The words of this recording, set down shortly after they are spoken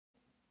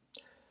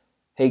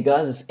Hey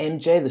guys, it's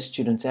MJ, the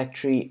Student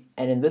Actuary,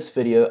 and in this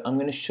video I'm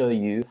going to show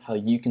you how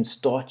you can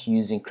start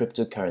using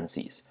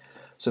cryptocurrencies.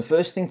 So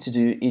first thing to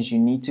do is you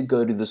need to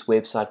go to this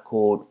website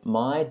called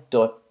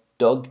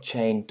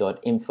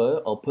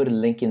my.dogchain.info. I'll put a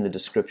link in the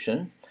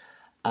description.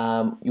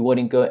 You want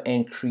to go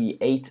and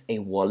create a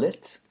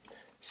wallet.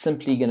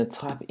 Simply going to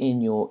type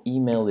in your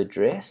email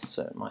address.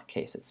 So in my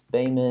case it's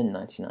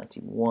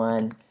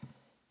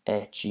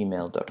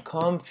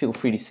bayman1991@gmail.com. Feel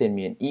free to send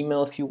me an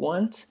email if you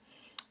want.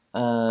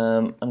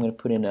 I'm going to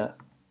put in a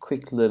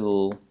quick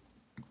little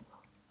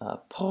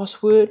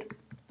password,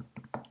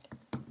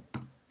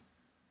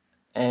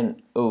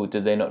 and oh,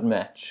 did they not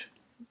match?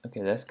 Okay,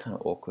 that's kind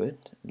of awkward.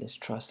 Let's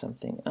try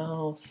something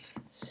else.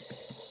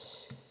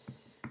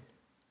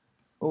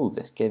 Oh,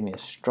 that gave me a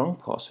strong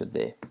password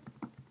there.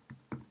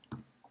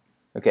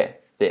 Okay,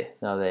 there,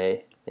 now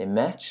they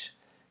match.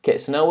 Okay,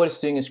 so now what it's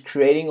doing is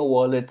creating a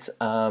wallet.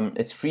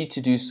 It's free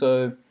to do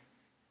so.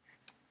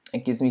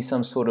 It gives me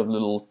some sort of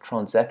little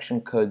transaction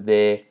code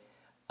there.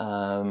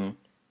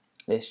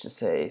 Let's just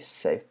say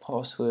save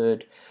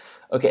password.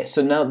 Okay,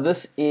 so now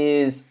this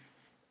is,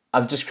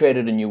 I've just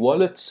created a new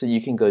wallet, so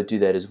you can go do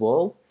that as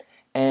well.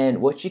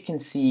 And what you can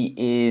see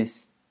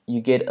is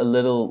you get a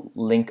little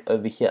link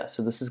over here.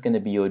 So this is going to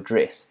be your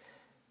address.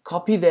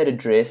 Copy that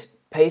address,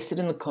 paste it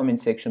in the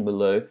comment section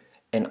below,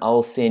 and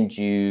I'll send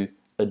you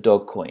a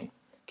Dogecoin.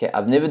 Okay,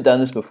 I've never done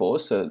this before,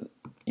 so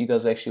you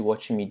guys are actually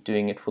watching me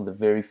doing it for the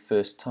very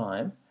first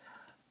time.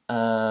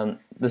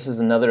 This is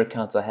another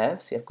account I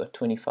have. See, I've got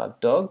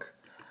 25 Dog.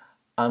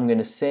 I'm going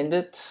to send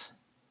it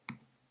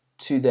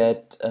to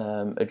that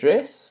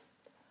address.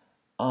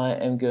 I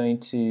am going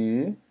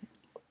to,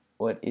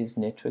 what is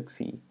network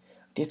fee?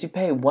 Do you have to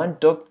pay one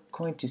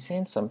Dogecoin to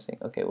send something?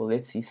 Okay, well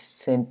let's see,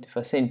 if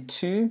I send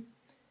 2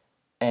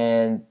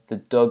 and the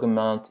Dog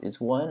amount is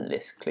 1,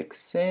 let's click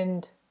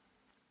send.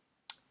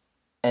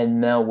 And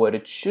now what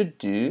it should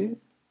do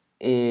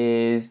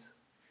is,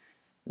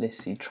 let's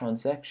see,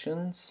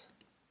 transactions.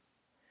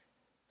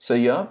 So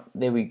yeah,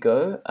 there we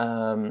go.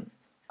 I've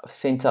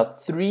sent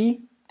out 3.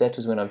 That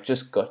was when I've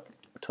just got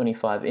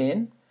 25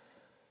 in.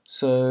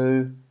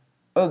 So,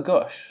 oh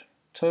gosh,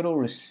 total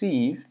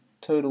received,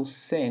 total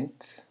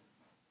sent,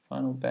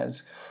 final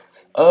balance.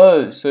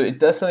 Oh, so it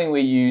does something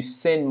where you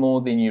send more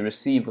than you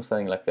receive or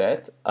something like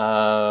that.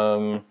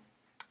 You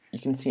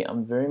can see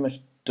I'm very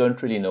much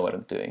don't really know what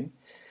I'm doing.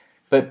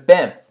 But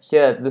bam,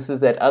 here, this is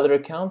that other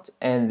account,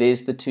 and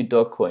there's the 2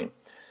 Dogecoin.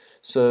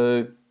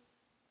 So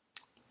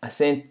I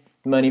sent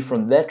money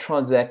from that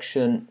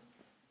transaction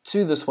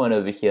to this one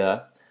over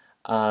here,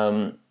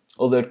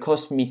 although it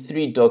cost me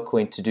 3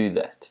 Dogecoin to do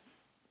that.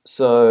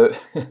 So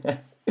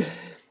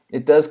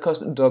it does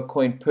cost a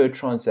Dogecoin per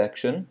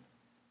transaction,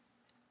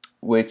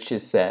 which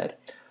is sad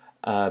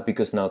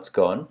because now it's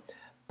gone.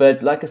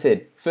 But like I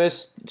said,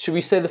 first, should we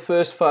say the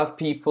first 5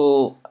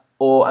 people,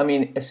 or I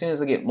mean, as soon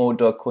as I get more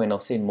Dogecoin, I'll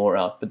send more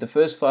out. But the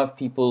first 5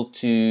 people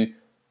to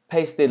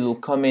paste their little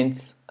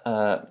comments,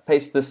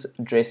 paste this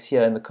address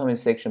here in the comment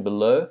section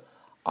below,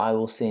 I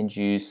will send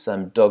you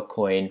some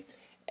Dogecoin,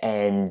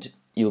 and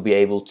you'll be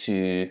able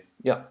to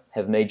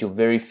have made your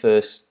very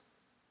first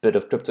bit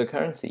of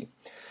cryptocurrency.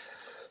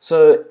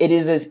 So it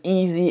is as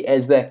easy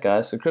as that,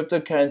 guys. So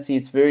cryptocurrency,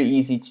 it's very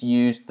easy to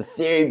use. The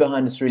theory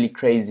behind it's really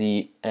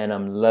crazy, and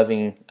I'm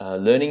loving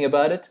learning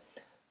about it.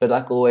 But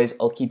like always,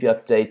 I'll keep you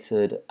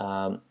updated.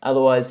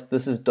 Otherwise,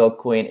 this is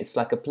Dogecoin. It's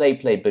like a play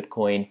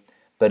Bitcoin,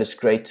 but it's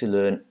great to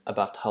learn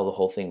about how the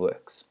whole thing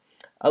works.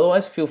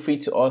 Otherwise, feel free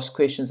to ask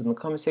questions in the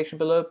comment section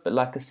below. But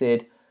like I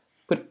said,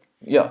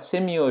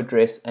 send me your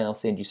address and I'll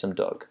send you some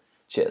Dog.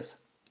 Cheers.